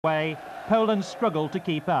way, Poland struggled to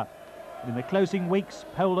keep up. In the closing weeks,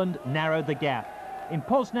 Poland narrowed the gap. In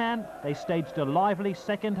Poznan, they staged a lively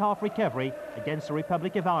second-half recovery against the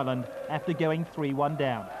Republic of Ireland after going 3-1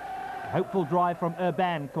 down. A hopeful drive from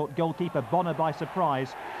Urban caught goalkeeper Bonner by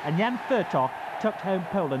surprise, and Jan Furtok tucked home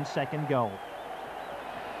Poland's second goal.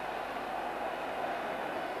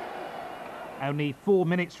 Only 4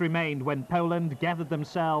 minutes remained when Poland gathered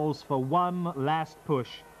themselves for one last push.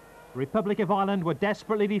 The Republic of Ireland were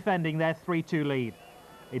desperately defending their 3-2 lead.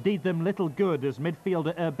 It did them little good as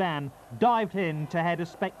midfielder Urban dived in to head a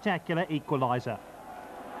spectacular equaliser.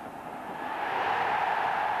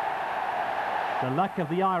 The luck of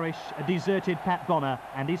the Irish deserted Pat Bonner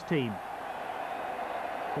and his team.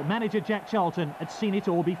 But manager Jack Charlton had seen it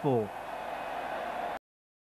all before.